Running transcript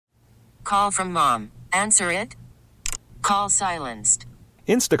call from mom. Answer it. Call silenced.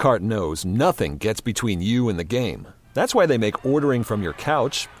 Instacart knows nothing gets between you and the game. That's why they make ordering from your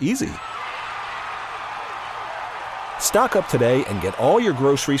couch easy. Stock up today and get all your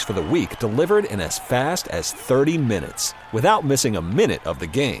groceries for the week delivered in as fast as 30 minutes without missing a minute of the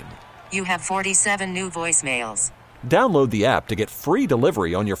game. You have 47 new voicemails. Download the app to get free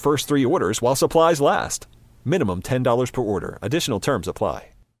delivery on your first 3 orders while supplies last. Minimum $10 per order. Additional terms apply.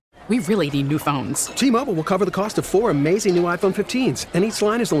 We really need new phones. T-Mobile will cover the cost of 4 amazing new iPhone 15s, and each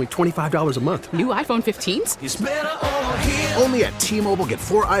line is only $25 a month. New iPhone 15s? It's better over here. Only at T-Mobile, get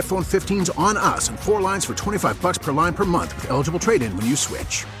 4 iPhone 15s on us and 4 lines for $25 per line per month with eligible trade-in when you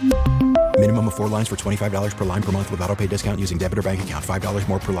switch. Minimum of 4 lines for $25 per line per month with autopay discount using debit or bank account. $5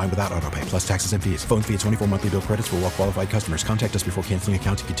 more per line without autopay, plus taxes and fees. Phone fee at 24 monthly bill credits for well-qualified customers. Contact us before canceling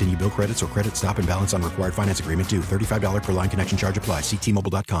account to continue bill credits or credit stop and balance on required finance agreement due. $35 per line connection charge applies. See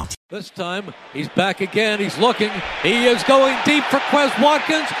T-Mobile.com. This time, he's back again. He's looking. He is going deep for Quez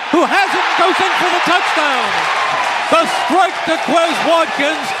Watkins, who has it and goes in for the touchdown. The strike to Quez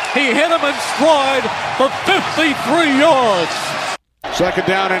Watkins. He hit him in stride for 53 yards. Second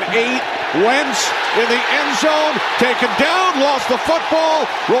down and 8. Wentz in the end zone. Taken down. Lost the football.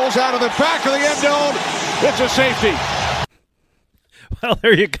 Rolls out of the back of the end zone. It's a safety. Well,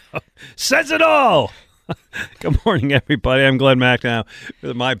 there you go. Says it all. Good morning, everybody. I'm Glenn McNow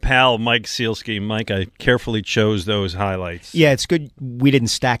with my pal Mike Sealski. Mike, I carefully chose those highlights. Yeah, it's good we didn't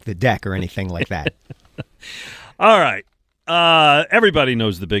stack the deck or anything like that. All right. Everybody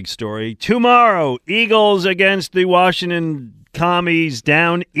knows the big story. Tomorrow, Eagles against the Washington Commies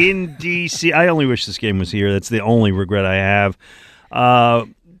down in D.C. I only wish this game was here. That's the only regret I have.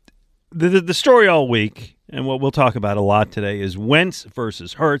 The story all week, and what we'll talk about a lot today, is Wentz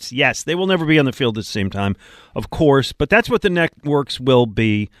versus Hurts. Yes, they will never be on the field at the same time, of course, but that's what the networks will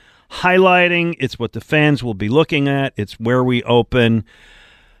be highlighting. It's what the fans will be looking at. It's where we open.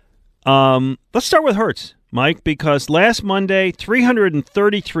 Let's start with Hurts, Mike, because last Monday,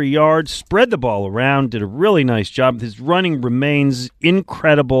 333 yards, spread the ball around, did a really nice job. His running remains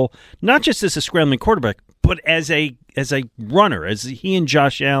incredible, not just as a scrambling quarterback, but as a runner, as he and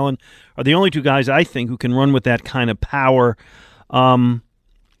Josh Allen are the only two guys, I think, who can run with that kind of power. How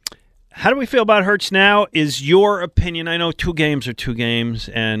do we feel about Hurts now? Is your opinion, I know 2 games are 2 games,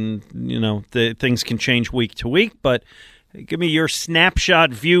 and the things can change week to week, but give me your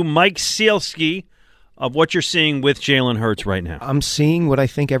snapshot view, Mike Sealski, of what you're seeing with Jalen Hurts right now. I'm seeing what I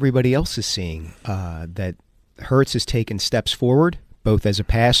think everybody else is seeing, that Hurts has taken steps forward, both as a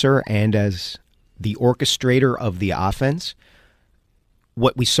passer and as the orchestrator of the offense.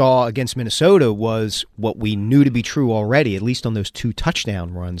 What we saw against Minnesota was what we knew to be true already, at least on those 2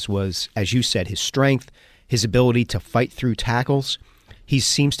 touchdown runs, was, as you said, his strength, his ability to fight through tackles. He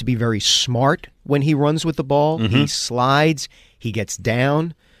seems to be very smart when he runs with the ball. Mm-hmm. He slides, he gets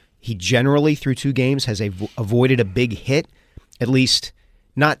down. He generally, through 2 games, has avoided a big hit, at least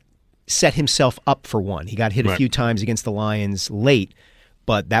not set himself up for one. He got hit a few times against the Lions late,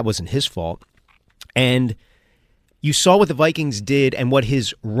 but that wasn't his fault. And you saw what the Vikings did and what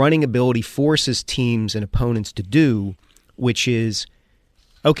his running ability forces teams and opponents to do, which is,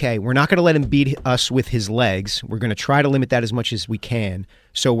 okay, we're not going to let him beat us with his legs. We're going to try to limit that as much as we can.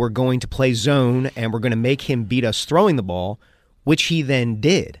 So we're going to play zone, and we're going to make him beat us throwing the ball, which he then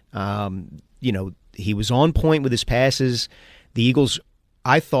did. He was on point with his passes. The Eagles,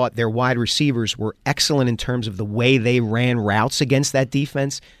 I thought their wide receivers were excellent in terms of the way they ran routes against that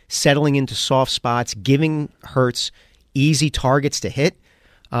defense, settling into soft spots, giving Hurts easy targets to hit.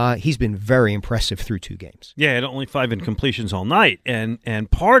 He's been very impressive through 2 games. Yeah, had only 5 incompletions all night. And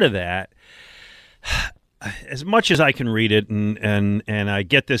part of that, as much as I can read it, and I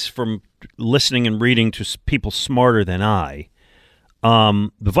get this from listening and reading to people smarter than I,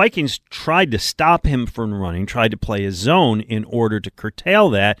 the Vikings tried to stop him from running, tried to play a zone in order to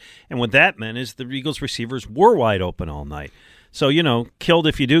curtail that, and what that meant is the Eagles receivers were wide open all night. So, killed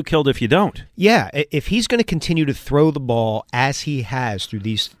if you do, killed if you don't. Yeah, if he's going to continue to throw the ball as he has through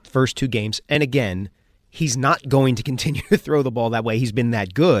these first 2 games, and again, he's not going to continue to throw the ball that way. He's been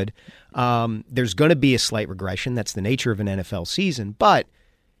that good. There's going to be a slight regression. That's the nature of an NFL season, but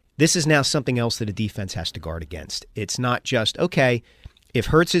this is now something else that a defense has to guard against. It's not just, okay, if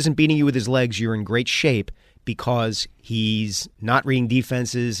Hurts isn't beating you with his legs, you're in great shape because he's not reading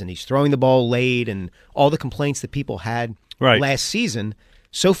defenses and he's throwing the ball late and all the complaints that people had last season.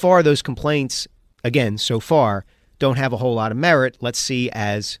 So far, those complaints, again, don't have a whole lot of merit. Let's see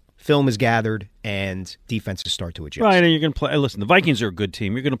as film is gathered and defenses start to adjust. Right, and you're going to play. Listen, the Vikings are a good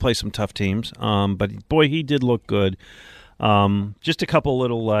team. You're going to play some tough teams. But, boy, he did look good. Just a couple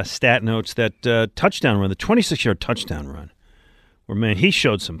little stat notes. That touchdown run, the 26-yard touchdown run, where, man, he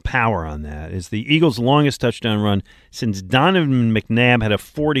showed some power on that. Is the Eagles' longest touchdown run since Donovan McNabb had a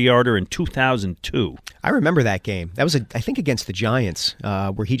 40-yarder in 2002. I remember that game. That was, I think, against the Giants,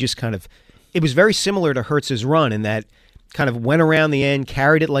 where he just kind of – it was very similar to Hurts's run in that kind of went around the end,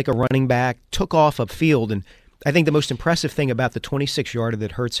 carried it like a running back, took off upfield. And I think the most impressive thing about the 26-yarder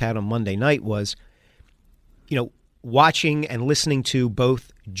that Hurts had on Monday night was, watching and listening to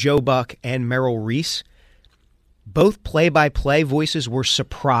both Joe Buck and Merrill Reese. Both play-by-play voices were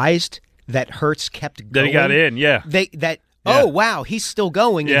surprised that Hurts kept going. That he got in, yeah. Oh, wow, he's still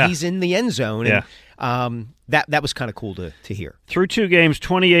going, Yeah. and he's in the end zone. Yeah. And, that was kind of cool to hear. Through 2 games,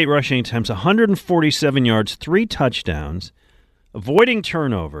 28 rushing attempts, 147 yards, 3 touchdowns, avoiding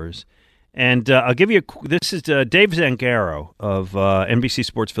turnovers. And I'll give you this is Dave Zangaro of NBC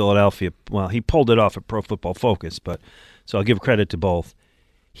Sports Philadelphia. Well, he pulled it off at Pro Football Focus, so I'll give credit to both.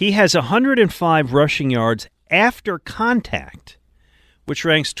 He has 105 rushing yards after contact, which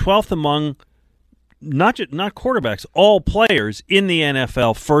ranks 12th among not quarterbacks, all players in the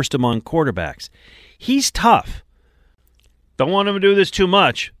NFL, first among quarterbacks. He's tough. Don't want him to do this too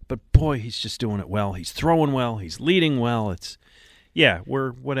much, but boy, he's just doing it well. He's throwing well. He's leading well.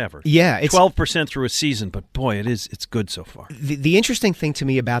 We're whatever. Yeah, it's 12% through a season, but boy, it's good so far. The interesting thing to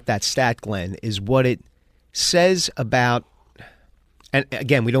me about that stat, Glenn, is what it says about, and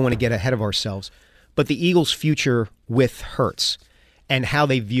again, we don't want to get ahead of ourselves, but the Eagles' future with Hurts and how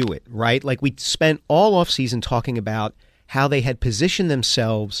they view it, right? Like, we spent all offseason talking about how they had positioned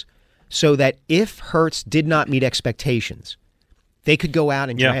themselves so that if Hurts did not meet expectations, they could go out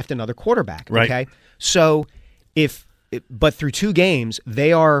and draft another quarterback, right. Okay? So but through 2 games,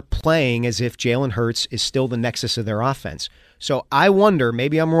 they are playing as if Jalen Hurts is still the nexus of their offense. So I wonder,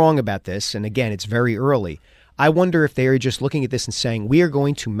 maybe I'm wrong about this, and again, it's very early. I wonder if they are just looking at this and saying, we are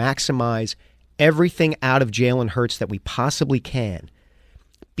going to maximize everything out of Jalen Hurts that we possibly can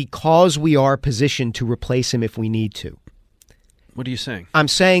because we are positioned to replace him if we need to. What are you saying? I'm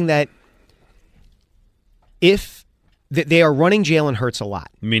saying that they are running Jalen Hurts a lot.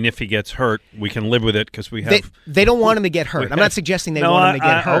 I mean, if he gets hurt, we can live with it because we have. They don't want him to get hurt. I'm not suggesting they want him to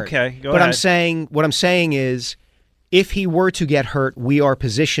get hurt. Okay, go but ahead. What I'm saying is, if he were to get hurt, we are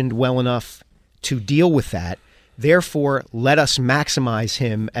positioned well enough to deal with that. Therefore, let us maximize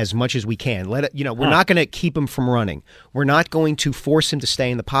him as much as we can. We're not going to keep him from running. We're not going to force him to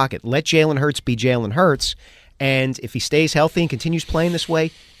stay in the pocket. Let Jalen Hurts be Jalen Hurts, and if he stays healthy and continues playing this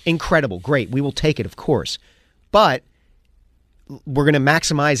way, incredible, great. We will take it, of course. But we're going to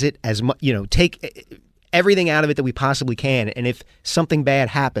maximize it as much, take everything out of it that we possibly can. And if something bad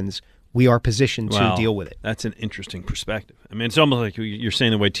happens, we are positioned to deal with it. That's an interesting perspective. I mean, it's almost like you're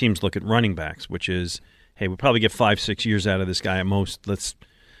saying the way teams look at running backs, which is, hey, we probably get 5-6 years out of this guy at most. Let's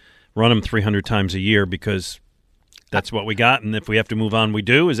run him 300 times a year because that's what we got. And if we have to move on, we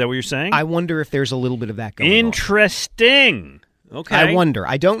do. Is that what you're saying? I wonder if there's a little bit of that going on. Interesting. Okay. I wonder.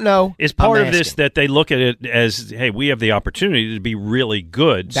 I don't know. Is part of this that they look at it as, hey, we have the opportunity to be really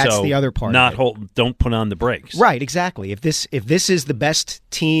good. That's so the other part. Don't put on the brakes. Right, exactly. If this is the best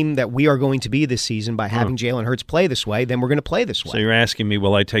team that we are going to be this season by having Jalen Hurts play this way, then we're going to play this way. So you're asking me,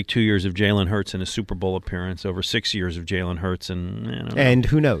 will I take 2 years of Jalen Hurts in a Super Bowl appearance over 6 years of Jalen Hurts? And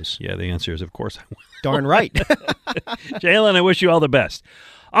who knows? Yeah, the answer is, of course, I will. Darn right. Jalen, I wish you all the best.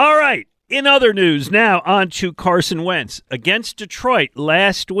 All right. In other news, now on to Carson Wentz. Against Detroit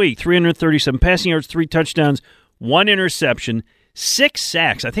last week, 337 passing yards, 3 touchdowns, 1 interception, 6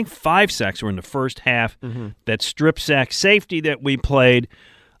 sacks. I think 5 sacks were in the first half. Mm-hmm. That strip sack safety that we played.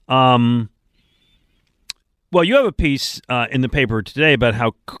 Well, you have a piece in the paper today about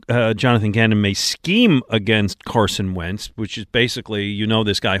how Jonathan Gannon may scheme against Carson Wentz, which is basically,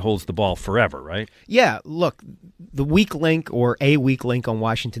 this guy holds the ball forever, right? Yeah, look, the weak link or a weak link on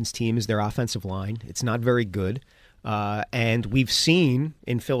Washington's team is their offensive line. It's not very good. And we've seen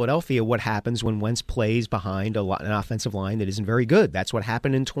in Philadelphia what happens when Wentz plays behind an offensive line that isn't very good. That's what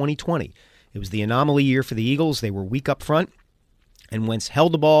happened in 2020. It was the anomaly year for the Eagles. They were weak up front, and Wentz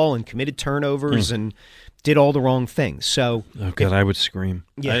held the ball and committed turnovers and did all the wrong things. So, oh God, I would scream.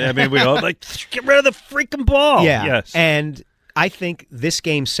 Yeah. I mean, we all get rid of the freaking ball. Yeah. Yes. And I think this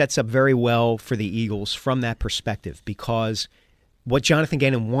game sets up very well for the Eagles from that perspective, because what Jonathan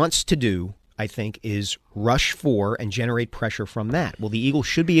Gannon wants to do, I think, is rush for and generate pressure from that. Well, the Eagles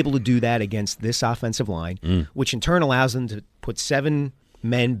should be able to do that against this offensive line, which in turn allows them to put 7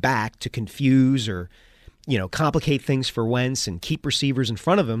 men back to confuse or complicate things for Wentz and keep receivers in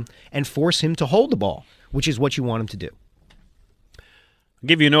front of him and force him to hold the ball, which is what you want him to do. I'll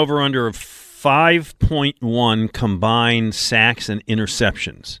give you an over-under of 5.1 combined sacks and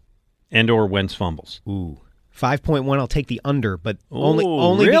interceptions and/or Wentz fumbles. Ooh. 5.1, I'll take the under, but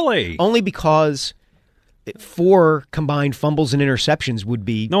really? only because 4 combined fumbles and interceptions would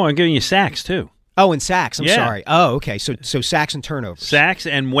be... No, I'm giving you sacks, too. Oh, and sacks. I'm sorry. Oh, okay. So sacks and turnovers. Sacks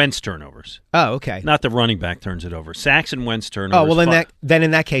and Wentz turnovers. Oh, okay. Not the running back turns it over. Sacks and Wentz turnovers. Oh, well, then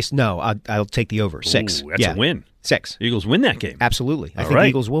in that case, no. I'll take the over. 6. Ooh, that's a win. 6. The Eagles win that game. Absolutely. I think right. the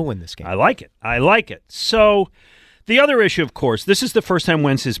Eagles will win this game. I like it. So the other issue, of course, this is the first time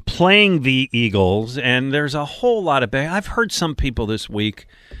Wentz is playing the Eagles, and there's a whole lot of... I've heard some people this week,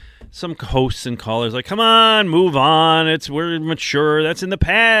 some hosts and callers, like, come on, move on. We're mature. That's in the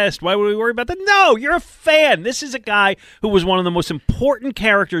past. Why would we worry about that? No, you're a fan. This is a guy who was one of the most important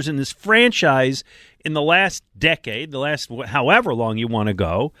characters in this franchise in the last decade, the last however long you want to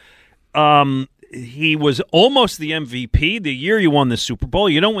go. He was almost the MVP the year you won the Super Bowl.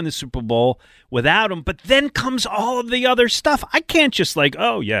 You don't win the Super Bowl without him, but then comes all of the other stuff. I can't just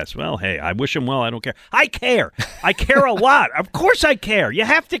oh, yes, well, hey, I wish him well. I don't care. I care. I care a lot. Of course I care. You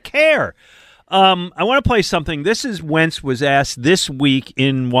have to care. I want to play something. This is Wentz was asked this week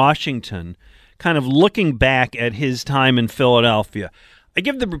in Washington, kind of looking back at his time in Philadelphia. I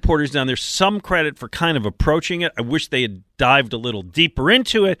give the reporters down there some credit for kind of approaching it. I wish they had dived a little deeper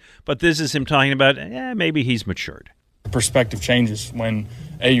into it, but this is him talking about, maybe he's matured. Perspective changes when,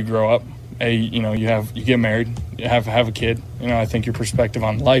 you grow up, you get married, you have a kid. I think your perspective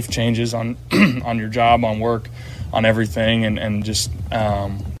on life changes, on on your job, on work, on everything, and just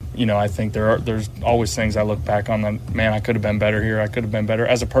I think there's always things I look back on that, man, I could have been better here. I could have been better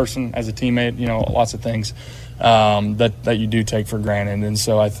as a person, as a teammate. Lots of things that you do take for granted. And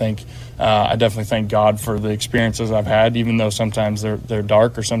so I think I definitely thank God for the experiences I've had, even though sometimes they're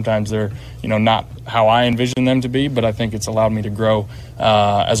dark or sometimes they're not how I envision them to be. But I think it's allowed me to grow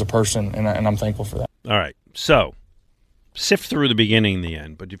as a person, and I'm thankful for that. All right, so sift through the beginning and the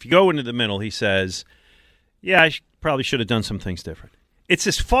end. But if you go into the middle, he says, "Yeah, I probably should have done some things different." It's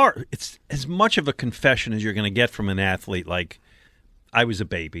as much of a confession as you're going to get from an athlete. Like, I was a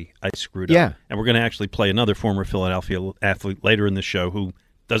baby, I screwed up. And we're going to actually play another former Philadelphia athlete later in the show who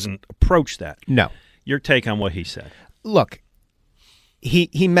doesn't approach that. No. Your take on what he said? Look,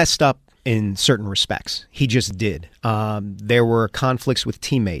 he messed up in certain respects. He just did. There were conflicts with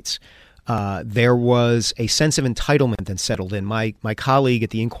teammates. There was a sense of entitlement that settled in. My colleague at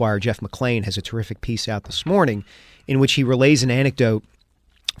the Inquirer, Jeff McClain, has a terrific piece out this morning in which he relays an anecdote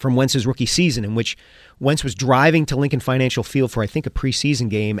from Wentz's rookie season in which Wentz was driving to Lincoln Financial Field for, I think, a preseason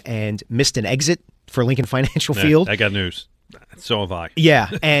game and missed an exit for Lincoln Financial Field. I got news. So have I. Yeah,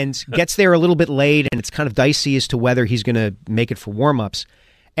 and gets there a little bit late, and it's kind of dicey as to whether he's going to make it for warm-ups,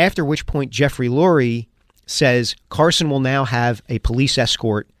 after which point Jeffrey Lurie says Carson will now have a police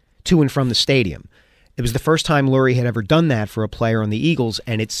escort to and from the stadium. It was the first time Lurie had ever done that for a player on the Eagles,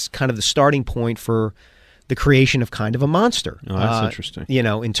 and it's kind of the starting point for the creation of kind of a monster. Oh, that's interesting.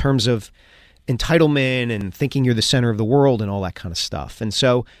 In terms of entitlement and thinking you're the center of the world and all that kind of stuff. And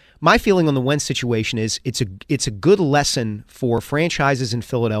so my feeling on the Wentz situation is it's a good lesson for franchises in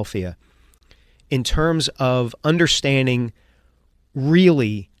Philadelphia in terms of understanding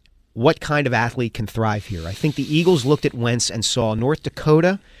really what kind of athlete can thrive here. I think the Eagles looked at Wentz and saw North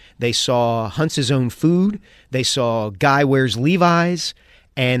Dakota. They saw hunts his own food. They saw guy wears Levi's,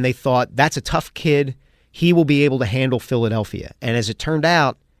 and they thought, that's a tough kid. He will be able to handle Philadelphia. And as it turned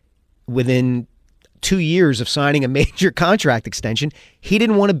out, within 2 years of signing a major contract extension, he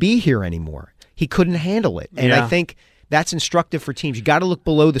didn't want to be here anymore. He couldn't handle it. And I think that's instructive for teams. You got to look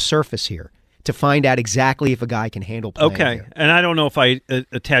below the surface here to find out exactly if a guy can handle playing here. And I don't know if I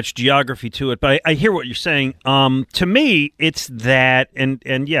attach geography to it, but I hear what you're saying. To me, it's that,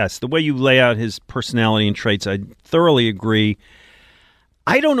 and yes, the way you lay out his personality and traits, I thoroughly agree.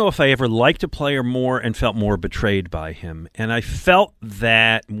 I don't know if I ever liked a player more and felt more betrayed by him. And I felt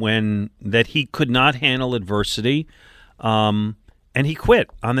that that he could not handle adversity, and he quit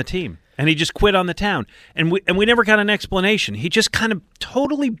on the team. And he just quit on the town. And we never got an explanation. He just kind of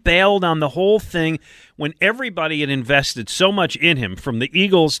totally bailed on the whole thing when everybody had invested so much in him, from the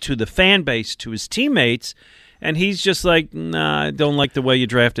Eagles to the fan base to his teammates. And he's just like, nah, I don't like the way you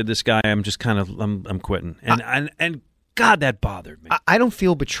drafted this guy. I'm just kind of, I'm quitting. And God, that bothered me. I don't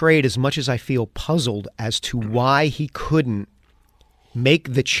feel betrayed as much as I feel puzzled as to why he couldn't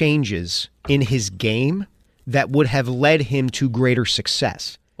make the changes in his game that would have led him to greater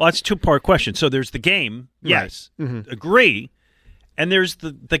success. Well, that's a two-part question. So there's the game, yes, right. Mm-hmm. Agree, and there's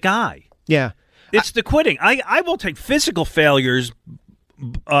the guy. Yeah. It's the quitting. I will take physical failures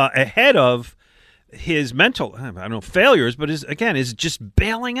ahead of his mental, I don't know, failures, but his just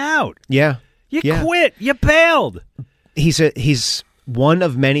bailing out. Yeah. You quit. You bailed. He's one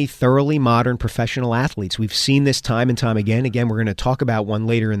of many thoroughly modern professional athletes. We've seen this time and time again. Again, we're going to talk about one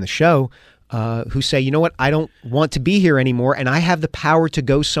later in the show who say, you know what, I don't want to be here anymore, and I have the power to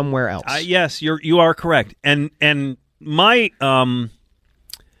go somewhere else. Yes, you are correct. And my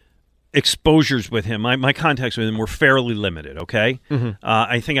exposures with him, my contacts with him were fairly limited, okay? Mm-hmm.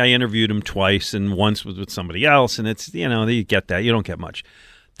 I think I interviewed him twice, and once was with somebody else, and it's, you get that. You don't get much.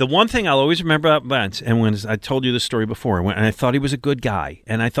 The one thing I'll always remember about Wentz, and when I told you this story before, and I thought he was a good guy,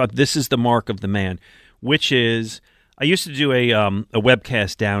 and I thought this is the mark of the man, which is I used to do a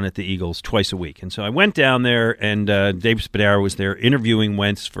webcast down at the Eagles twice a week. And so I went down there, and Dave Spadaro was there interviewing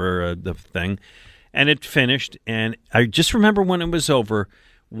Wentz for the thing, and it finished. And I just remember when it was over,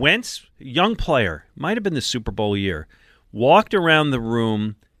 Wentz, young player, might have been the Super Bowl year, walked around the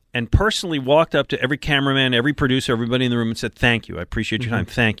room and personally walked up to every cameraman, every producer, everybody in the room and said, "Thank you. I appreciate your time.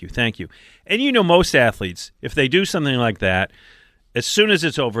 Thank you. Thank you." And most athletes, if they do something like that, as soon as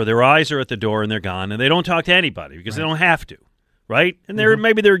it's over, their eyes are at the door and they're gone, and they don't talk to anybody because they don't have to, right? And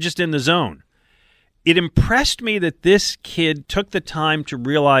maybe they're just in the zone. It impressed me that this kid took the time to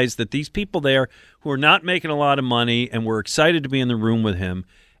realize that these people there who are not making a lot of money and were excited to be in the room with him,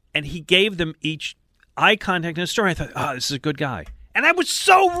 and he gave them each eye contact and a story. I thought, this is a good guy. And I was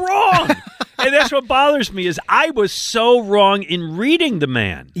so wrong. And that's what bothers me is I was so wrong in reading the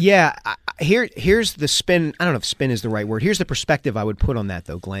man. Yeah, here's the spin. I don't know if spin is the right word. Here's the perspective I would put on that,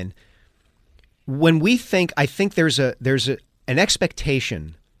 though, Glenn. When we think, I think there's an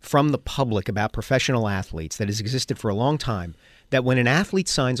expectation from the public about professional athletes that has existed for a long time, that when an athlete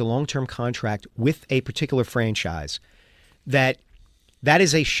signs a long-term contract with a particular franchise, that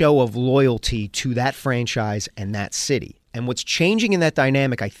is a show of loyalty to that franchise and that city. And what's changing in that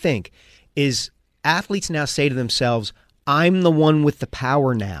dynamic, I think, is athletes now say to themselves, I'm the one with the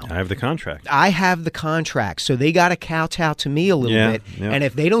power now. I have the contract. I have the contract. So they got to kowtow to me a little bit. Yeah. And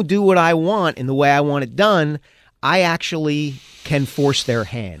if they don't do what I want in the way I want it done, I actually can force their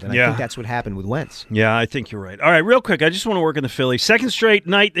hand. And I think that's what happened with Wentz. Yeah, I think you're right. All right, real quick, I just want to work on the Phillies. Second straight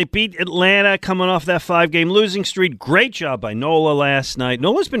night, they beat Atlanta coming off that 5-game losing streak. Great job by Nola last night.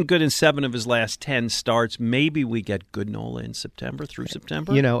 Nola's been good in 7 of his last 10 starts. Maybe we get good Nola in September, through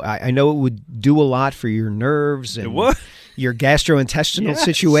September. I know it would do a lot for your nerves and your gastrointestinal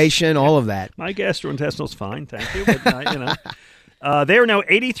situation, all of that. My gastrointestinal's fine, thank you. But, they are now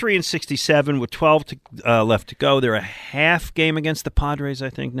 83-67 with 12 left to go. They're a half game against the Padres, I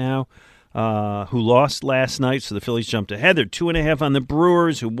think, now, who lost last night, so the Phillies jumped ahead. They're 2.5 on the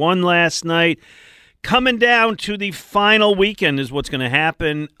Brewers, who won last night. Coming down to the final weekend is what's going to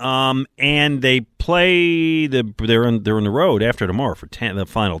happen, and they play they're on the road after tomorrow for the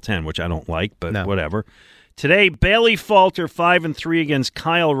final 10, which I don't like, but whatever. Today, Bailey Falter 5-3 against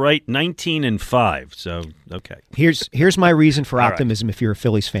Kyle Wright 19-5. So okay. Here's my reason for optimism. If you're a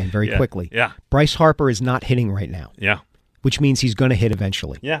Phillies fan, very quickly. Yeah. Bryce Harper is not hitting right now. Yeah. Which means he's going to hit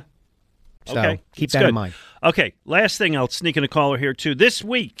eventually. Yeah. So keep that in mind. Okay, last thing, I'll sneak in a caller here, too. This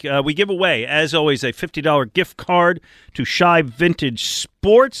week, we give away, as always, a $50 gift card to Shibe Vintage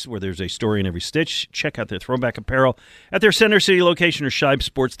Sports, where there's a story in every stitch. Check out their throwback apparel at their Center City location or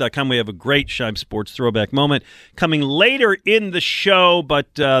shibesports.com. We have a great Shibe Sports throwback moment coming later in the show,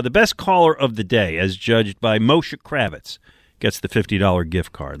 but the best caller of the day, as judged by Moshe Kravitz, gets the $50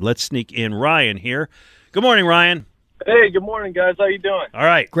 gift card. Let's sneak in Ryan here. Good morning, Ryan. Hey, good morning, guys. How you doing? All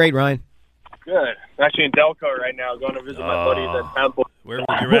right. Great, Ryan. Good. I'm actually in Delco right now, going to visit my buddies at Temple. Where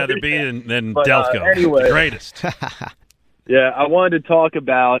would you rather be than Delco? Anyway, the greatest. Yeah, I wanted to talk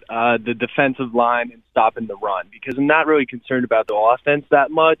about the defensive line and stopping the run, because I'm not really concerned about the offense that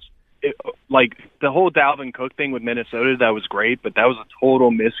much. Like the whole Dalvin Cook thing with Minnesota, that was great, but that was a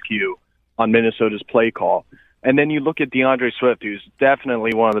total miscue on Minnesota's play call. And then you look at DeAndre Swift, who's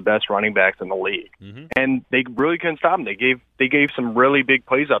definitely one of the best running backs in the league. Mm-hmm. And they really couldn't stop him. They gave some really big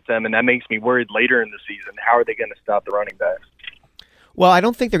plays up to him, and that makes me worried later in the season. How are they going to stop the running backs? Well, I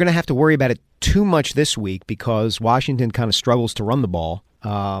don't think they're going to have to worry about it too much this week, because Washington kind of struggles to run the ball.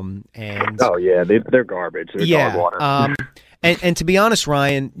 They're garbage. They're dog water. And to be honest,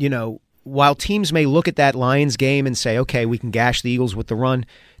 Ryan, while teams may look at that Lions game and say, okay, we can gash the Eagles with the run,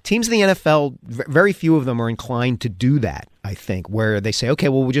 teams in the NFL, very few of them are inclined to do that, I think, where they say, okay,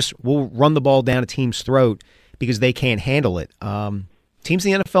 well, we'll run the ball down a team's throat because they can't handle it. Teams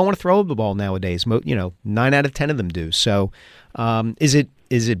in the NFL want to throw the ball nowadays. 9 out of 10 of them do. So is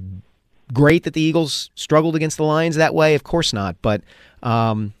it great that the Eagles struggled against the Lions that way? Of course not. But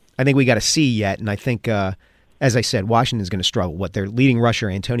I think we got to see yet. And I think, as I said, Washington's going to struggle. Their leading rusher,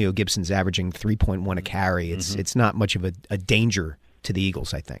 Antonio Gibson's averaging 3.1 a carry. It's not much of a danger to the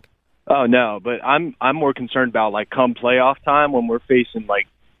Eagles, I think. Oh no, but I'm more concerned about like come playoff time when we're facing like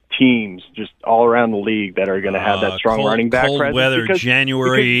teams just all around the league that are going to have that strong running back cold presence. Weather,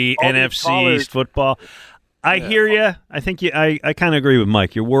 January, because NFC East football. I hear you. I think I kind of agree with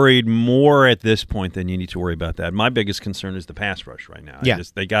Mike. You're worried more at this point than you need to worry about that. My biggest concern is the pass rush right now. Yeah.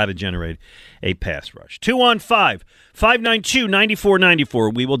 They got to generate a pass rush.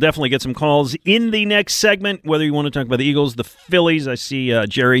 215-592-9494. We will definitely get some calls in the next segment, whether you want to talk about the Eagles, the Phillies. I see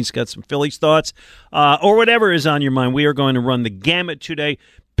Jerry's got some Phillies thoughts, or whatever is on your mind. We are going to run the gamut today.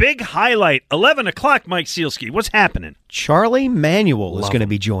 Big highlight, 11 o'clock, Mike Sealski. What's happening? Charlie Manuel is going to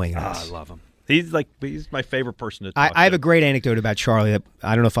be joining us. I love him. He's my favorite person to talk to. I have a great anecdote about Charlie.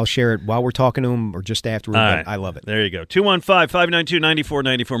 I don't know if I'll share it while we're talking to him or just afterward, but right. I love it. There you go.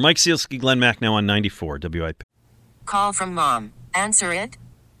 215-592-9494. Mike Sealski, Glenn Mack now on 94 WIP. Call from mom. Answer it.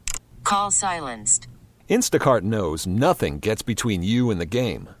 Call silenced. Instacart knows nothing gets between you and the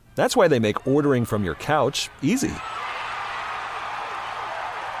game. That's why they make ordering from your couch easy.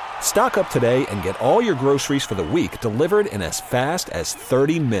 Stock up today and get all your groceries for the week delivered in as fast as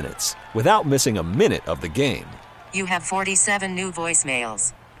 30 minutes without missing a minute of the game. You have 47 new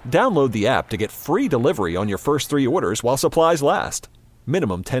voicemails. Download the app to get free delivery on your first 3 orders while supplies last.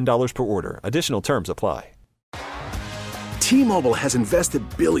 Minimum $10 per order. Additional terms apply. T-Mobile has invested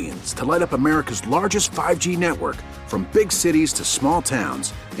billions to light up America's largest 5G network, from big cities to small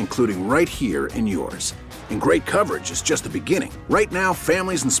towns, including right here in yours. And great coverage is just the beginning. Right now,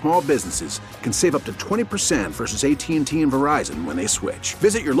 families and small businesses can save up to 20% versus AT&T and Verizon when they switch.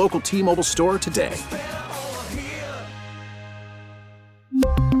 Visit your local T-Mobile store today.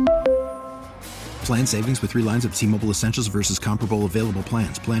 Plan savings with 3 lines of T-Mobile Essentials versus comparable available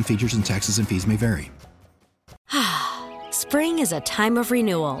plans. Plan features and taxes and fees may vary. Spring is a time of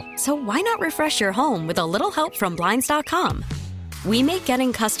renewal, so why not refresh your home with a little help from Blinds.com? We make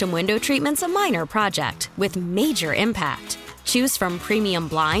getting custom window treatments a minor project with major impact. Choose from premium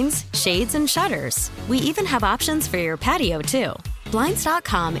blinds, shades, and shutters. We even have options for your patio, too.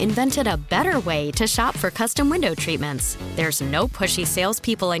 Blinds.com invented a better way to shop for custom window treatments. There's no pushy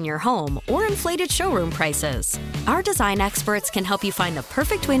salespeople in your home or inflated showroom prices. Our design experts can help you find the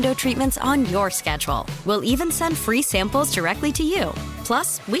perfect window treatments on your schedule. We'll even send free samples directly to you.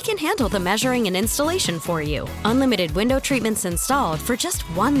 Plus, we can handle the measuring and installation for you. Unlimited window treatments installed for just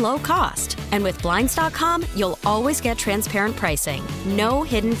one low cost. And with Blinds.com, you'll always get transparent pricing. No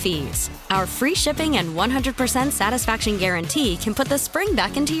hidden fees. Our free shipping and 100% satisfaction guarantee can put the spring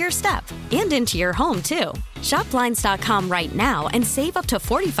back into your step and into your home, too. Shop Blinds.com right now and save up to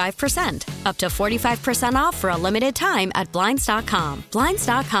 45%. Up to 45% off for a limited time at Blinds.com.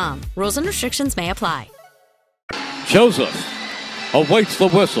 Blinds.com. Rules and restrictions may apply. Joseph awaits the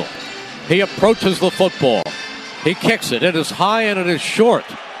whistle. He approaches the football. He kicks it. It is high and it is short.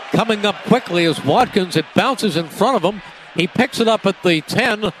 Coming up quickly is Watkins. It bounces in front of him. He picks it up at the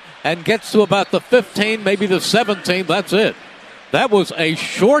 10 and gets to about the 15, maybe the 17. That's it. That was a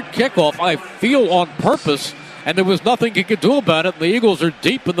short kickoff, I feel, on purpose, and there was nothing he could do about it. The Eagles are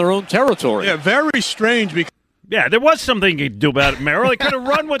deep in their own territory. Yeah, very strange. Yeah, there was something he could do about it, Merrill. He could have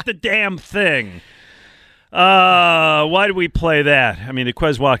run with the damn thing. Why did we play that? I mean, the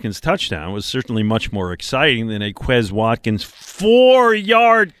Quez Watkins touchdown was certainly much more exciting than a Quez Watkins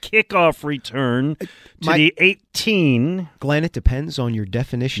 4-yard kickoff return to the 18. Glenn, it depends on your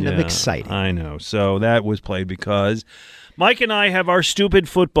definition of exciting. I know. So that was played because Mike and I have our stupid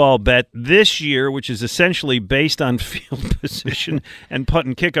football bet this year, which is essentially based on field position and punt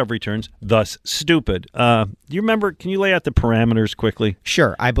and kickoff returns, thus stupid. Do you remember? Can you lay out the parameters quickly?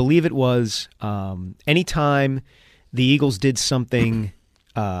 Sure. I believe it was anytime the Eagles did something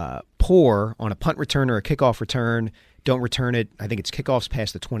poor on a punt return or a kickoff return, don't return it. I think it's kickoffs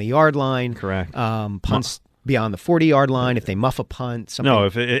past the 20-yard line. Correct. Punts beyond the 40-yard line. If they muff a punt, something. No,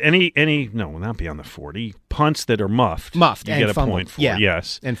 if no, not beyond the 40. Punts that are muffed, you and get a fumbled. point for. Yeah.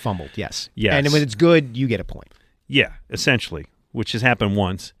 Yes, and fumbled. Yes. Yes. And when it's good, you get a point. Yeah, essentially, which has happened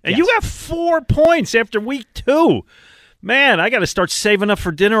once. And you got 4 points after week 2. Man, I got to start saving up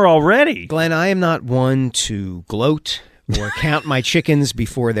for dinner already. Glenn, I am not one to gloat or count my chickens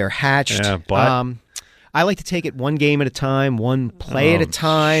before they're hatched. Yeah, but I like to take it one game at a time, one play at a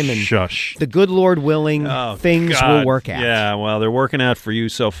time, and shush. The good Lord willing, things will work out. Yeah, well, they're working out for you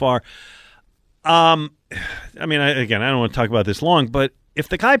so far. I mean, I don't want to talk about this long, but if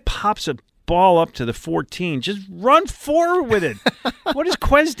the guy pops a ball up to the 14, just run forward with it. What is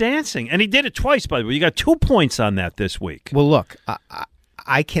Quez dancing? And he did it twice, by the way. You got 2 points on that this week. Well, look,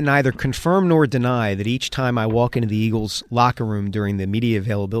 I can neither confirm nor deny that each time I walk into the Eagles locker room during the media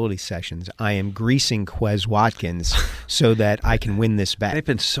availability sessions, I am greasing Quez Watkins so that I can win this bet. They've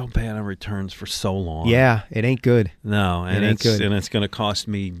been so bad on returns for so long. Yeah, it ain't good. No, and it ain't good. And it's going to cost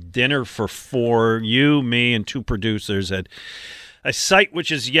me dinner for 4, you, me, and 2 producers at a site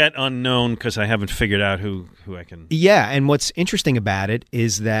which is yet unknown because I haven't figured out who I can. Yeah, and what's interesting about it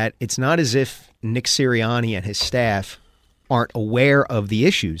is that it's not as if Nick Sirianni and his staff aren't aware of the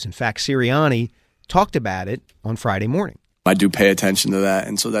issues. In fact, Sirianni talked about it on Friday morning. I do pay attention to that,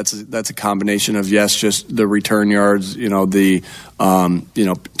 and so that's a combination of just the return yards, the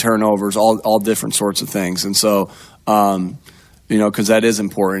turnovers, all different sorts of things, and so because that is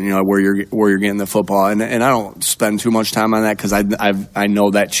important, where you're getting the football, and I don't spend too much time on that because I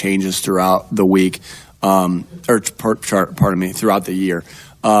know that changes throughout the week, throughout the year.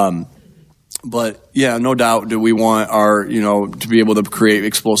 But yeah, no doubt, do we want our to be able to create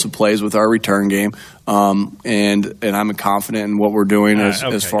explosive plays with our return game, and I'm confident in what we're doing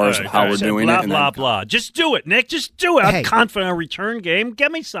as far as how we're doing it. Blah blah. Just do it, Nick. Just do it. I'm confident in our return game.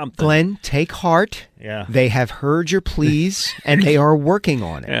 Get me something. Glenn, take heart. Yeah. They have heard your pleas, and they are working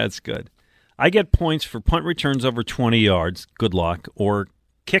on it. Yeah, that's good. I get points for punt returns over 20 yards. Good luck. Or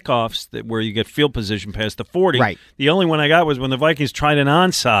kickoffs where you get field position past the 40. Right. The only one I got was when the Vikings tried an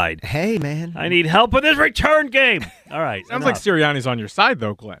onside. Hey, man. I need help with this return game. All right. Sounds like Sirianni's on your side,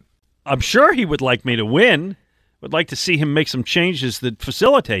 though, Glenn. I'm sure he would like me to win. Would like to see him make some changes that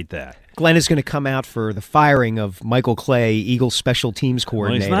facilitate that. Glenn is going to come out for the firing of Michael Clay, Eagles special teams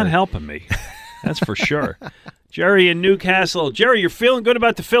coordinator. Well, he's not helping me. That's for sure. Jerry in Newcastle. Jerry, you're feeling good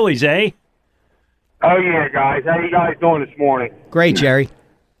about the Phillies, eh? Oh, yeah, guys. How you guys doing this morning? Great, Jerry.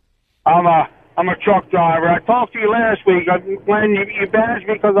 I'm a truck driver. I talked to you last week. Glenn, you bashed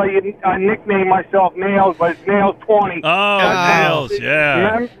me because I nicknamed myself Nails, but it's Nails 20. Oh, Nails,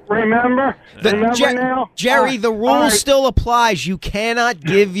 yeah. Remember now? Jerry, the rule still applies. You cannot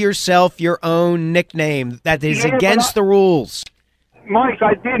give yourself your own nickname. That is against the rules. Mike,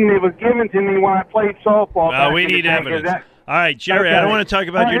 I didn't. It was given to me when I played softball. We need evidence. All right, Jerry, I don't want to talk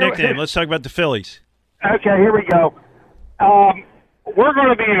about your nickname. Let's talk about the Phillies. Okay, here we go. We're going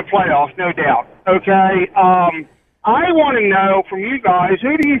to be in the playoffs, no doubt. Okay, I want to know from you guys,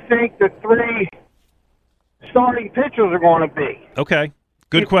 who do you think the 3 starting pitchers are going to be? Okay,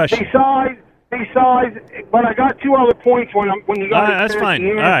 good question. Besides, but I got 2 other points when you guys. That's fine.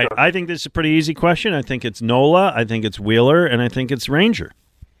 All right, I think this is a pretty easy question. I think it's Nola, I think it's Wheeler, and I think it's Ranger.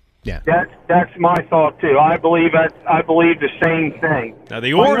 Yeah, that's my thought too. I believe the same thing. Now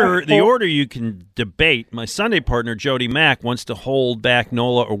the order you can debate. My Sunday partner Jody Mack wants to hold back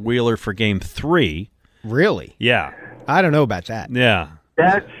Nola or Wheeler for Game 3. Really? Yeah. I don't know about that. Yeah.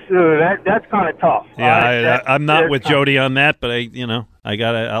 That's kind of tough. Yeah, I'm not with Jody on that, but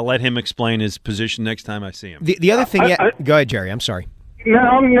I'll let him explain his position next time I see him. The other thing, go ahead, Jerry. I'm sorry.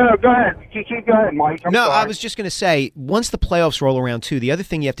 No, go ahead. Keep going, Mike. I'm sorry. I was just going to say, once the playoffs roll around, too, the other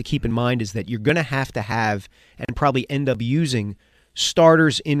thing you have to keep in mind is that you're going to have and probably end up using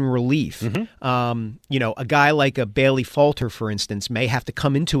starters in relief. Mm-hmm. A guy like a Bailey Falter, for instance, may have to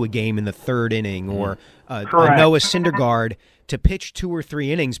come into a game in the 3rd inning, or a Noah Syndergaard to pitch 2 or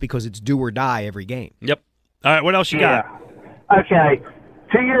 3 innings because it's do or die every game. Yep. All right, what else you got? Okay.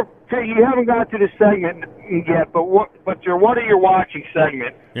 You haven't got to the segment yet, but what are you watching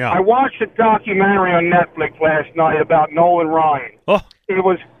segment? Yeah. I watched a documentary on Netflix last night about Nolan Ryan. Oh, it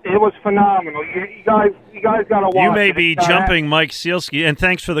was phenomenal. You guys got to watch it. You may be jumping Mike Sealski, and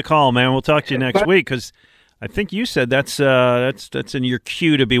thanks for the call, man. We'll talk to you next week because I think you said that's in your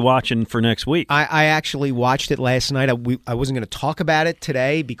queue to be watching for next week. I actually watched it last night. I wasn't going to talk about it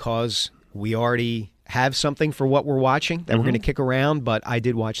today because we already have something for what we're watching that we're going to kick around, but I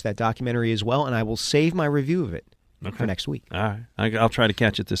did watch that documentary as well, and I will save my review of it for next week. All right. I'll try to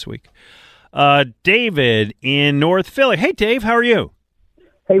catch it this week. David in North Philly. Hey, Dave, how are you?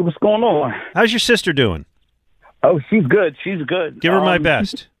 Hey, what's going on? How's your sister doing? Oh, she's good. She's good. Give her my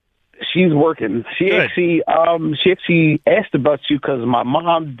best. She's working. She actually asked about you because my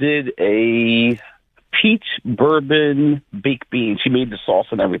mom did a peach bourbon baked bean. She made the sauce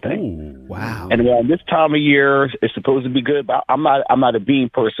and everything. Ooh, wow! And around this time of year, it's supposed to be good. But I'm not a bean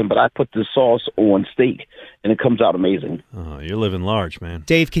person, but I put the sauce on steak, and it comes out amazing. Oh, you're living large, man.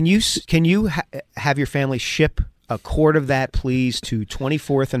 Dave, can you have your family ship a quart of that, please, to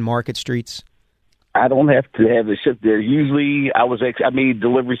 24th and Market Streets? I don't have to have it shipped there. Usually, I made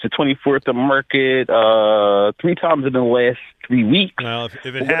deliveries to 24th and Market 3 times in the last 3 weeks. Well,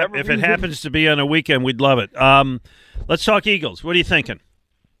 if it happens to be on a weekend, we'd love it. Let's talk Eagles. What are you thinking?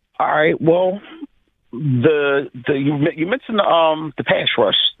 All right. Well, You mentioned the pass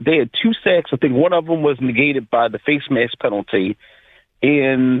rush. They had 2 sacks. I think one of them was negated by the face mask penalty,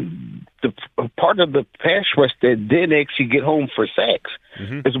 and the part of the pass rush that didn't actually get home for sacks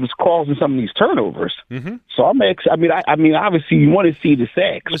is was causing some of these turnovers. So I mean, obviously you want to see the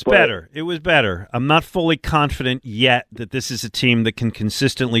sacks. It was better. I'm not fully confident yet that this is a team that can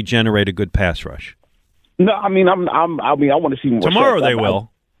consistently generate a good pass rush. No, I mean, I want to see more. Tomorrow sacks. they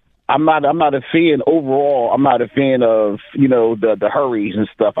will. I'm not a fan overall. I'm not a fan of, the hurries and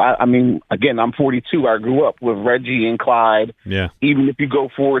stuff. I mean, again, I'm 42. I grew up with Reggie and Clyde. Yeah. Even if you go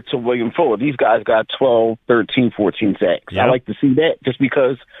forward to William Fuller, these guys got 12, 13, 14 sacks. Yep. I like to see that just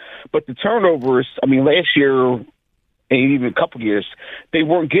because. But the turnovers, I mean, last year and even a couple years, they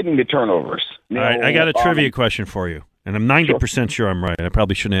weren't getting the turnovers. All right, I got a trivia question for you, and I'm 90% sure I'm right. I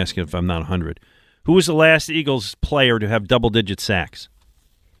probably shouldn't ask you if I'm not 100. Who was the last Eagles player to have double-digit sacks?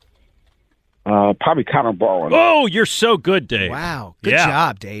 Probably Connor Barwin. Oh, you're so good, Dave. Wow. Good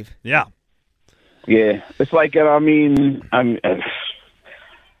job, Dave. Yeah. Yeah. It's like, we're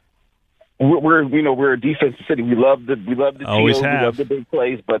a defensive city. We love the Always deal. have. We love the big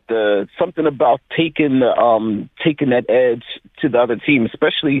plays, but something about taking that edge to the other team,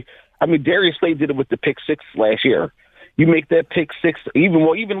 especially, I mean, Darius Slade did it with the pick 6 last year. You make that pick 6,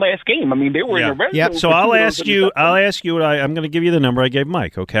 even last game. I mean, they were in the red zone. So I'll ask you. I'm going to give you the number I gave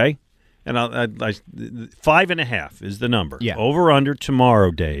Mike. Okay. And 5.5 is the number. Yeah. Over under tomorrow,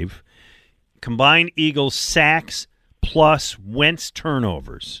 Dave. Combined Eagles sacks plus Wentz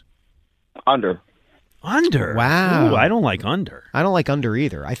turnovers. Under. Wow. Ooh, I don't like under. I don't like under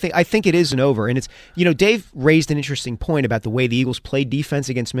either. I think it is an over. And it's, Dave raised an interesting point about the way the Eagles played defense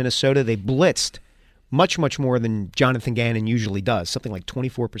against Minnesota. They blitzed much, much more than Jonathan Gannon usually does, something like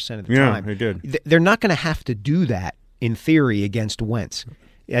 24% of the time. Yeah, they did. They're not going to have to do that, in theory, against Wentz,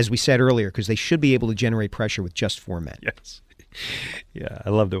 as we said earlier, because they should be able to generate pressure with just 4 men. Yes. Yeah, I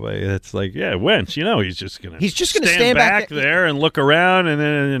love the way it's like, Wentz, he's just going to stand back there and look around and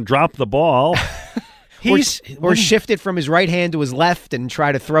then drop the ball. Or shift it from his right hand to his left and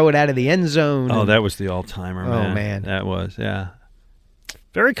try to throw it out of the end zone. Oh, that was the all-timer, man. Oh, man. That was, yeah.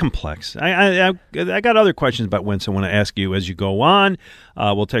 Very complex. I got other questions about Wentz I want to ask you as you go on.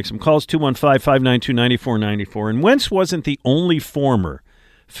 We'll take some calls, 215-592-9494. And Wentz wasn't the only former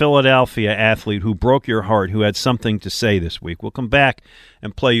Philadelphia athlete who broke your heart, who had something to say this week. We'll come back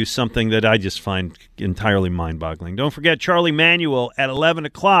and play you something that I just find entirely mind-boggling. Don't forget Charlie Manuel at 11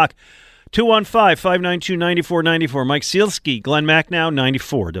 o'clock, 215-592-9494. Mike Sealski, Glenn Macnow,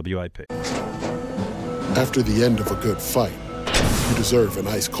 94 WIP. After the end of a good fight, you deserve an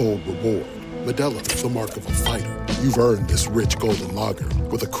ice-cold reward. Modelo is the mark of a fighter. You've earned this rich golden lager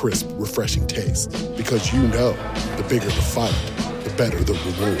with a crisp, refreshing taste. Because you know, the bigger the fight, the better the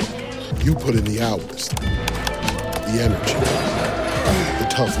reward. You put in the hours, the energy, the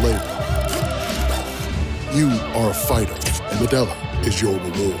tough labor. You are a fighter, and Modelo is your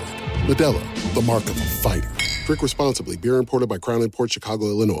reward. Modelo, the mark of a fighter. Drink responsibly. Beer imported by Crown Imports, Chicago,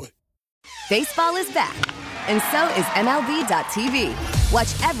 Illinois. Baseball is back, and so is MLB.tv.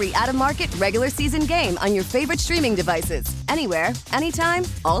 Watch every out-of-market regular season game on your favorite streaming devices, anywhere, anytime,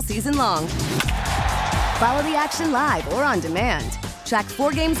 all season long. Follow the action live or on demand. Track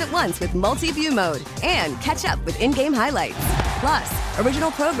 4 games at once with multi-view mode and catch up with in-game highlights. Plus,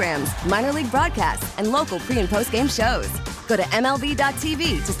 original programs, minor league broadcasts, and local pre- and post-game shows. Go to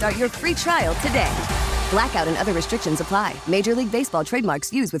MLB.tv to start your free trial today. Blackout and other restrictions apply. Major League Baseball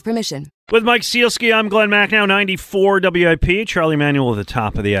trademarks used with permission. With Mike Sealski, I'm Glenn Macnow, 94 WIP. Charlie Manuel at the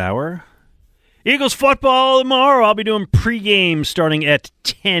top of the hour. Eagles football tomorrow. I'll be doing pregame starting at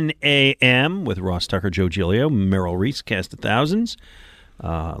 10 a.m. with Ross Tucker, Joe Giglio, Merrill Reese, Cast of Thousands.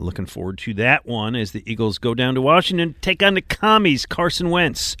 Looking forward to that one as the Eagles go down to Washington, take on the Commies, Carson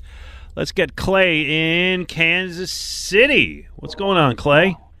Wentz. Let's get Clay in Kansas City. What's going on,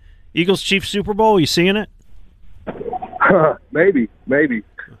 Clay? Eagles Chiefs Super Bowl, you seeing it? Maybe.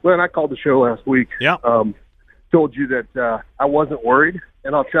 Glenn, I called the show last week. Yeah. Told you that I wasn't worried,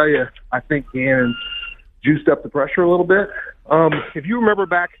 and I'll tell you, I think Gannon juiced up the pressure a little bit. If you remember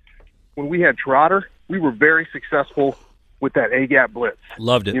back when we had Trotter, we were very successful with that A-gap blitz.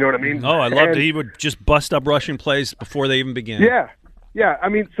 Loved it. You know what I mean? Oh, I loved it. He would just bust up rushing plays before they even began. Yeah. I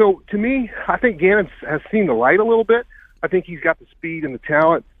mean, so to me, I think Gannon has seen the light a little bit. I think he's got the speed and the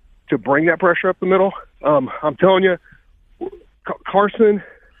talent to bring that pressure up the middle. I'm telling you, Carson,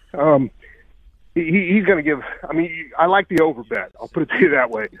 he's going to give. I mean, I like the over bet. I'll put it to you that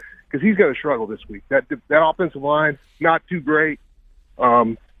way because he's going to struggle this week. That offensive line not too great.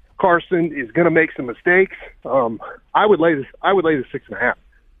 Carson is going to make some mistakes. I would lay the 6.5.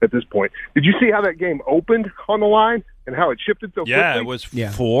 at this point. Did you see how that game opened on the line and how it shifted so quickly? Yeah, it was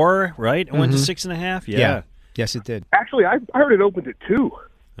 4, right? It went to 6.5. Yeah. Yes, it did. Actually, I heard it opened at 2.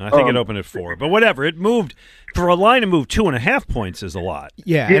 I think it opened at 4, but whatever. It moved for a line to move 2.5 points is a lot.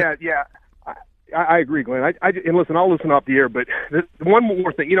 Yeah. I agree, Glenn. And listen, I'll listen off the air, but one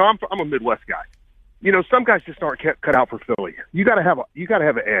more thing. I'm a Midwest guy. Some guys just aren't cut out for Philly. You got to have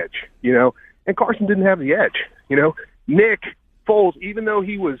an edge, And Carson didn't have the edge, Nick Foles, even though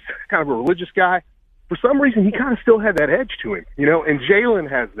he was kind of a religious guy, for some reason he kind of still had that edge to him, And Jalen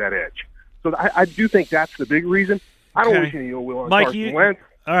has that edge. So I do think that's the big reason. I don't wish any ill will on Carson Wentz.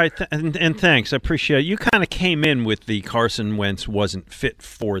 All right, and thanks. I appreciate it. You kind of came in with the Carson Wentz wasn't fit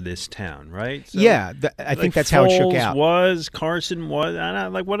for this town, right? So, I think that's how it shook out. Carson was.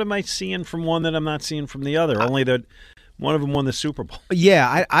 What am I seeing from one that I'm not seeing from the other? Only that one of them won the Super Bowl.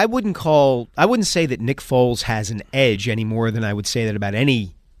 Yeah, I wouldn't say that Nick Foles has an edge any more than I would say that about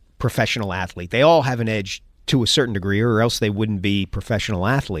any professional athlete. They all have an edge to a certain degree, or else they wouldn't be professional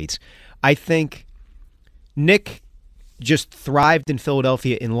athletes. I think Nick just thrived in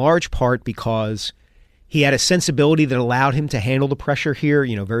Philadelphia in large part because he had a sensibility that allowed him to handle the pressure here.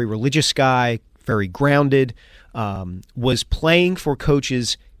 Very religious guy, very grounded, was playing for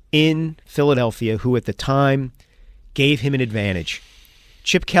coaches in Philadelphia who at the time gave him an advantage.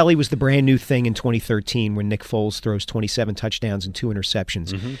 Chip Kelly was the brand new thing in 2013 when Nick Foles throws 27 touchdowns and 2 interceptions.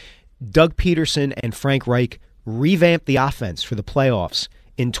 Mm-hmm. Doug Peterson and Frank Reich revamped the offense for the playoffs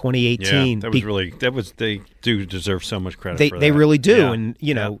in 2018. Yeah, they do deserve so much credit for that. They really do. Yeah.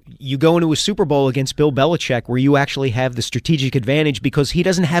 And, you go into a Super Bowl against Bill Belichick where you actually have the strategic advantage because he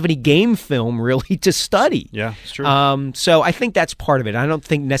doesn't have any game film really to study. Yeah, it's true. So I think that's part of it. I don't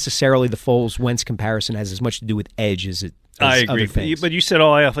think necessarily the Foles-Wentz comparison has as much to do with edge as it I agree. Other things. But you said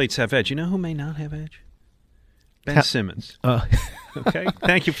all athletes have edge. You know who may not have edge? Ben Simmons. Okay,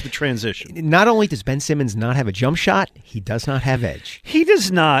 thank you for the transition. Not only does Ben Simmons not have a jump shot, he does not have edge. He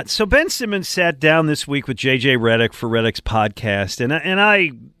does not. So Ben Simmons sat down this week with J.J. Redick for Redick's podcast, and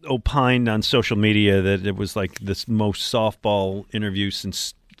I opined on social media that it was like the most softball interview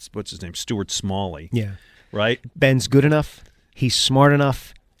since, what's his name, Stuart Smalley. Yeah. Right? Ben's good enough. He's smart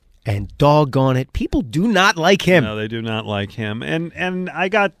enough. And doggone it, people do not like him. No, they do not like him. And I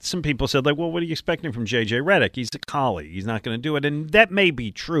got some people said, like, well, what are you expecting from J.J. Redick? He's a collie. He's not going to do it. And that may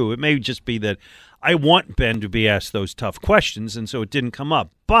be true. It may just be that I want Ben to be asked those tough questions, and so it didn't come up.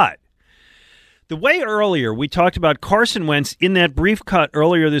 But the way earlier we talked about Carson Wentz in that brief cut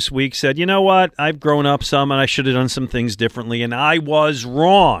earlier this week said, you know what, I've grown up some and I should have done some things differently, and I was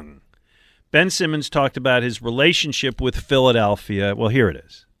wrong. Ben Simmons talked about his relationship with Philadelphia. Well, here it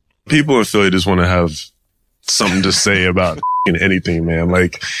is. People in Philly just want to have something to say about anything, man.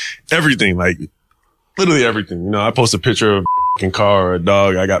 Like everything, like literally everything. I post a picture of a car or a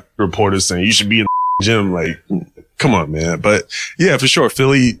dog. I got reporters saying you should be in the gym. Like, come on, man. But yeah, for sure.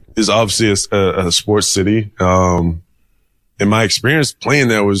 Philly is obviously a sports city. And my experience playing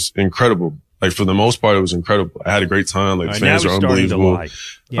there was incredible. Like for the most part, it was incredible. I had a great time. Like fans are unbelievable.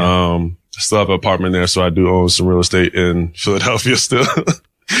 Yeah. I still have an apartment there, so I do own some real estate in Philadelphia still.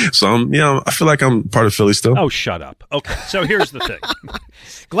 So I feel like I'm part of Philly still. Oh, shut up. Okay, so here's the thing.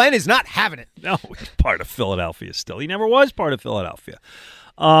 Glenn is not having it. No, he's part of Philadelphia still. He never was part of Philadelphia.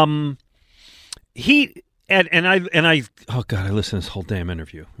 He and I oh God, I listened to this whole damn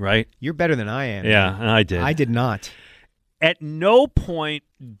interview, right? You're better than I am. Yeah, I did. I did not. At no point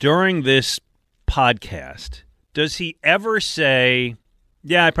during this podcast does he ever say,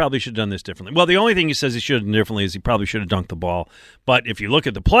 yeah, I probably should have done this differently. Well, the only thing he says he should have done differently is he probably should have dunked the ball. But if you look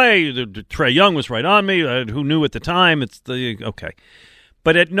at the play, Trae Young was right on me. Who knew at the time? Okay.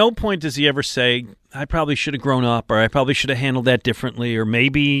 But at no point does he ever say, I probably should have grown up, or I probably should have handled that differently, or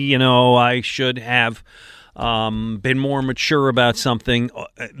maybe, I should have been more mature about something.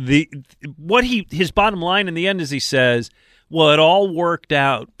 His bottom line in the end is he says, well, it all worked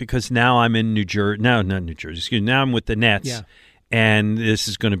out because now I'm in New Jersey. No, not New Jersey. Excuse me. Now I'm with the Nets. Yeah. And this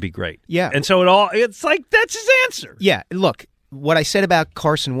is going to be great. Yeah. And so it's like, that's his answer. Yeah. Look, what I said about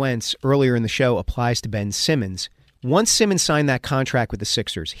Carson Wentz earlier in the show applies to Ben Simmons. Once Simmons signed that contract with the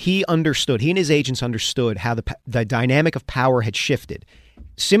Sixers, he and his agents understood how the dynamic of power had shifted.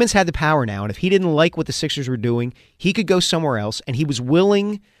 Simmons had the power now, and if he didn't like what the Sixers were doing, he could go somewhere else, and he was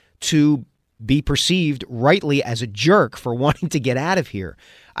willing to be perceived rightly as a jerk for wanting to get out of here.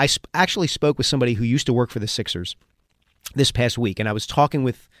 I actually spoke with somebody who used to work for the Sixers this past week, and I was talking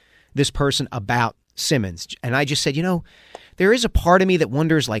with this person about Simmons, and I just said, there is a part of me that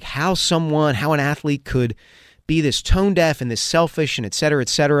wonders like how an athlete could be this tone deaf and this selfish and et cetera,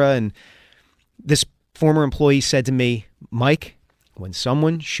 and this former employee said to me, Mike, When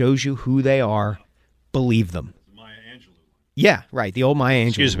someone shows you who they are, believe them. Yeah, right. The old Maya Angelou.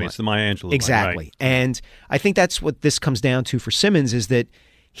 Excuse me, it's the Maya Angelou. Exactly. Right. And I think that's what this comes down to for Simmons, is that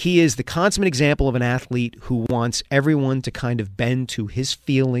he is the consummate example of an athlete who wants everyone to kind of bend to his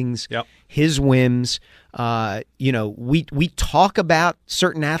feelings, his whims. We talk about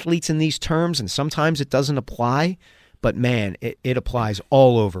certain athletes in these terms, and sometimes it doesn't apply. But, man, it applies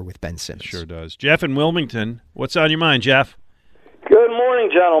all over with Ben Simmons. Sure does. Jeff in Wilmington, what's on your mind, Jeff? Good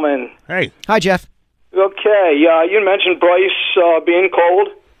morning, gentlemen. Hey. Hi, Jeff. Okay, you mentioned Bryce being cold,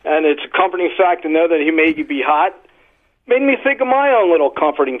 and it's a comforting fact to know that he made you be hot. Made me think of my own little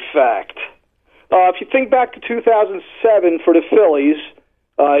comforting fact. If you think back to 2007 for the Phillies,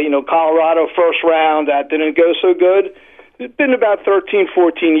 Colorado first round, that didn't go so good. It's been about 13,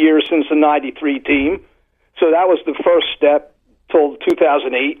 14 years since the 93 team. So that was the first step till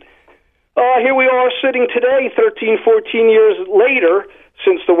 2008. Here we are sitting today, 13, 14 years later,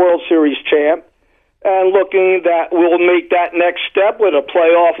 since the World Series champ, and looking that we'll make that next step with a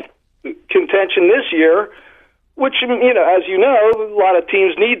playoff contention this year, which, as you know, a lot of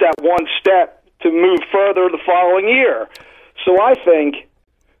teams need that one step to move further the following year. So I think,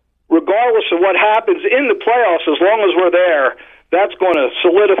 regardless of what happens in the playoffs, as long as we're there, that's going to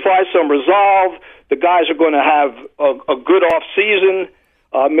solidify some resolve. The guys are going to have a good off season,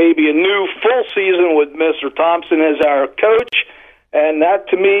 maybe a new full season with Mr. Thompson as our coach. And that,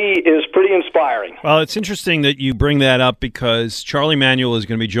 to me, is pretty inspiring. Well, it's interesting that you bring that up because Charlie Manuel is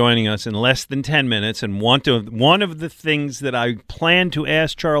going to be joining us in less than 10 minutes. And one of the things that I planned to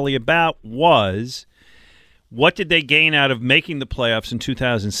ask Charlie about was, what did they gain out of making the playoffs in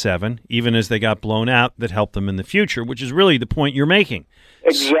 2007, even as they got blown out, that helped them in the future, which is really the point you're making.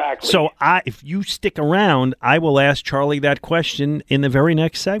 Exactly. So if you stick around, I will ask Charlie that question in the very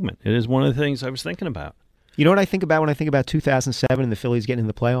next segment. It is one of the things I was thinking about. You know what I think about when I think about 2007 and the Phillies getting in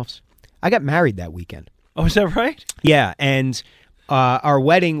the playoffs? I got married that weekend. Oh, is that right? Yeah, and our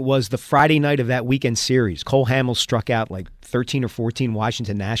wedding was the Friday night of that weekend series. Cole Hamels struck out like 13 or 14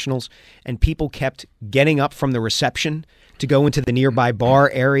 Washington Nationals, and people kept getting up from the reception to go into the nearby bar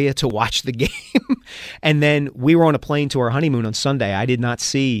area to watch the game. And then we were on a plane to our honeymoon on Sunday. I did not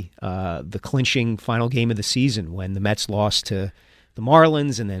see the clinching final game of the season when the Mets lost to the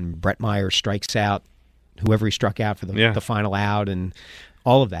Marlins, and then Brett Meyer strikes out whoever he struck out for the final out and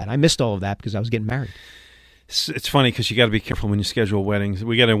all of that. I missed all of that because I was getting married. It's funny because you got to be careful when you schedule weddings.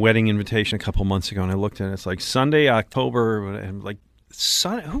 We got a wedding invitation a couple months ago, and I looked at it. It's like Sunday, October, and I'm like,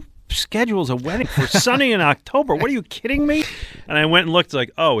 who schedules a wedding for Sunday in October? What are you kidding me? And I went and looked, like,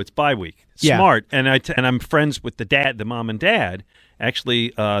 oh, it's bye week. Smart. And I'm friends with the mom and dad.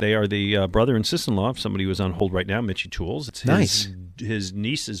 Actually, they are the brother and sister-in-law of somebody who's on hold right now, Mitchie Tools. It's his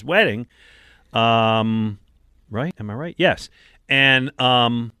niece's wedding. Right? Am I right? Yes. And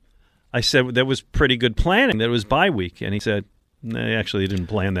I said that was pretty good planning. That it was bye week, and he said, "They actually didn't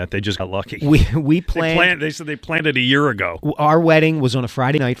plan that. They just got lucky." We planned. They said they planned it a year ago. Our wedding was on a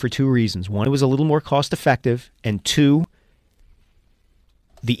Friday night for two reasons. One, it was a little more cost effective, and two,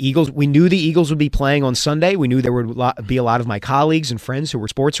 the Eagles. We knew the Eagles would be playing on Sunday. We knew there would be a lot of my colleagues and friends who were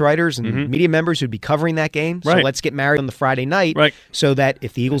sports writers and media members who'd be covering that game. So let's get married on the Friday night, so that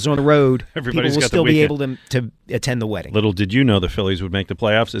if the Eagles are on the road, people will still be able to attend the wedding. Little did you know the Phillies would make the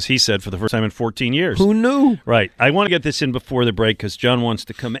playoffs, as he said, for the first time in 14 years. Who knew? Right. I want to get this in before the break because John wants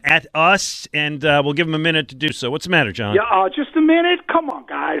to come at us, and we'll give him a minute to do so. What's the matter, John? Yeah, just a minute. Come on,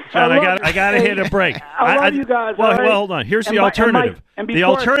 guys. John, I got to hit a break. I love you guys. Well, hold on. Here's the alternative. The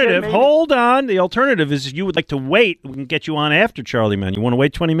alternative. Hold on. The alternative is you would like to wait. We can get you on after Charlie, man. You want to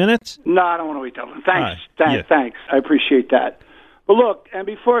wait 20 minutes? No, I don't want to wait till then. Thanks. I appreciate that. But look, and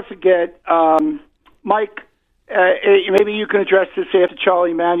before I forget, Mike, maybe you can address this after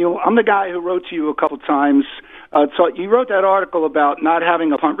Charlie Manuel. I'm the guy who wrote to you a couple times. So you wrote that article about not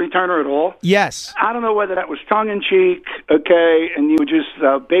having a punt returner at all. Yes. I don't know whether that was tongue-in-cheek, okay, and you were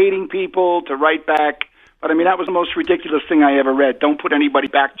just baiting people to write back. But, I mean, that was the most ridiculous thing I ever read. Don't put anybody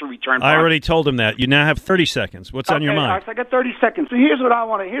back to return punt. I already told him that. You now have 30 seconds. What's on your mind? All right, so I got 30 seconds. So here's what I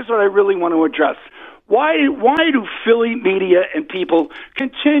really want to address. Why do Philly media and people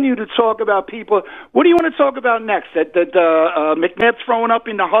continue to talk about people? What do you want to talk about next? That McNabb's throwing up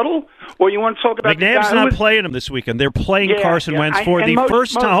in the huddle? Or you want to talk about McNabb's not playing him this weekend. They're playing Carson Wentz for the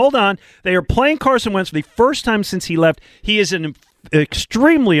first time. Hold on. They are playing Carson Wentz for the first time since he left. He is an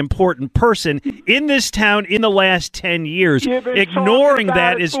extremely important person in this town in the last 10 years. Yeah, ignoring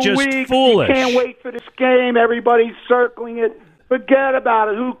that is just weeks. foolish. You can't wait for this game. Everybody's circling it. Forget about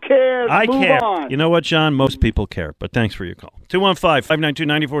it. Who cares? I Move care. on. You know what, John? Most people care, but thanks for your call.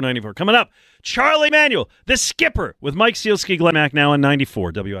 215-592-9494. Coming up, Charlie Manuel, the skipper, with Mike Sealski, Glenn Mack, now on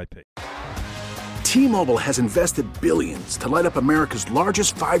 94 WIP. T-Mobile has invested billions to light up America's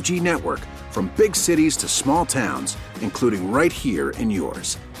largest 5G network, from big cities to small towns, including right here in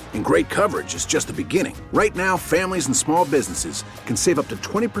yours. And great coverage is just the beginning. Right now, families and small businesses can save up to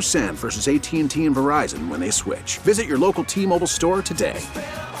 20% versus AT&T and Verizon when they switch. Visit your local T-Mobile store today.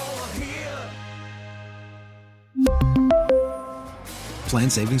 Plan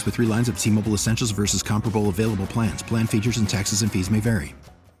savings with 3 lines of T-Mobile Essentials versus comparable available plans. Plan features and taxes and fees may vary.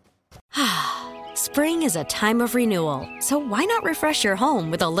 Spring is a time of renewal, so why not refresh your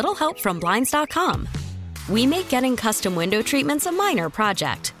home with a little help from Blinds.com? We make getting custom window treatments a minor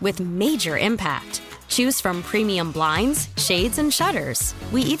project with major impact. Choose from premium blinds, shades, and shutters.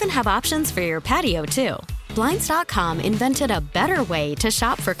 We even have options for your patio, too. Blinds.com invented a better way to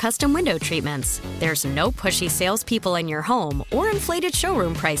shop for custom window treatments. There's no pushy salespeople in your home or inflated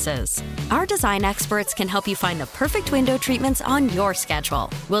showroom prices. Our design experts can help you find the perfect window treatments on your schedule.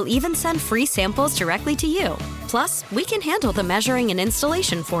 We'll even send free samples directly to you. Plus, we can handle the measuring and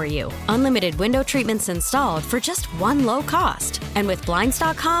installation for you. Unlimited window treatments installed for just one low cost. And with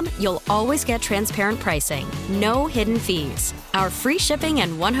Blinds.com, you'll always get transparent pricing. No hidden fees. Our free shipping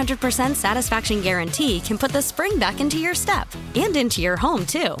and 100% satisfaction guarantee can put the spring back into your step and into your home,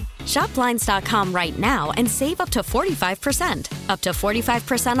 too. Shop Blinds.com right now and save up to 45%. Up to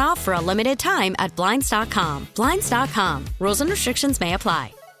 45% off for a limited time at Blinds.com. Blinds.com. Rules and restrictions may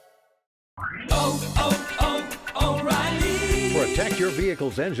apply. Protect your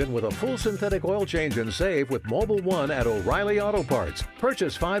vehicle's engine with a full synthetic oil change and save with Mobil 1 at O'Reilly Auto Parts.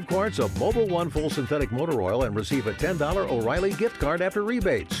 Purchase 5 quarts of Mobil 1 full synthetic motor oil and receive a $10 O'Reilly gift card after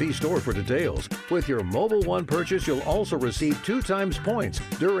rebate. See store for details. With your Mobil 1 purchase, you'll also receive 2 times points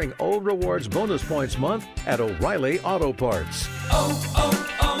during O Rewards Bonus Points Month at O'Reilly Auto Parts.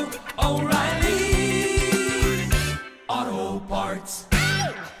 O'Reilly Auto Parts.